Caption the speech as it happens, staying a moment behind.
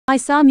I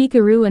saw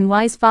Mikaru and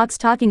Wise Fox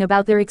talking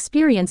about their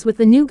experience with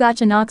the new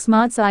Gacha Nox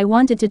mod, so I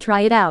wanted to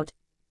try it out.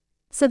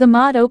 So the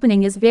mod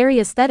opening is very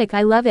aesthetic,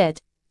 I love it.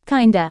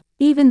 Kinda,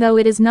 even though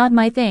it is not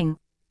my thing.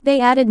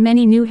 They added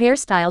many new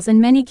hairstyles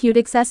and many cute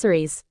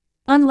accessories.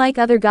 Unlike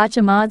other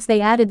gacha mods, they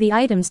added the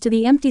items to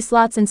the empty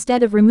slots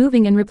instead of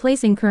removing and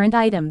replacing current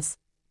items.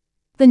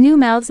 The new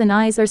mouths and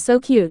eyes are so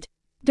cute.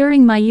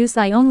 During my use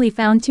I only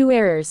found 2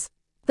 errors.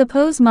 The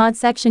pose mod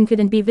section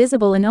couldn't be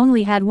visible and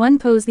only had one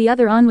pose, the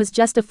other on was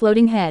just a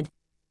floating head.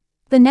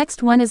 The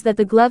next one is that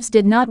the gloves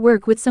did not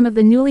work with some of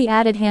the newly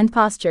added hand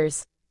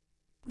postures.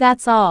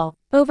 That's all.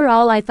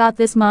 Overall I thought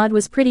this mod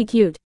was pretty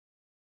cute.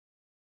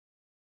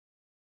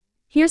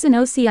 Here's an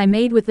OC I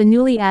made with the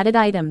newly added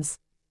items.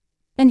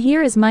 And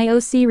here is my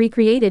OC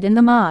recreated in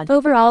the mod.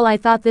 Overall I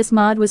thought this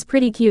mod was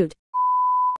pretty cute.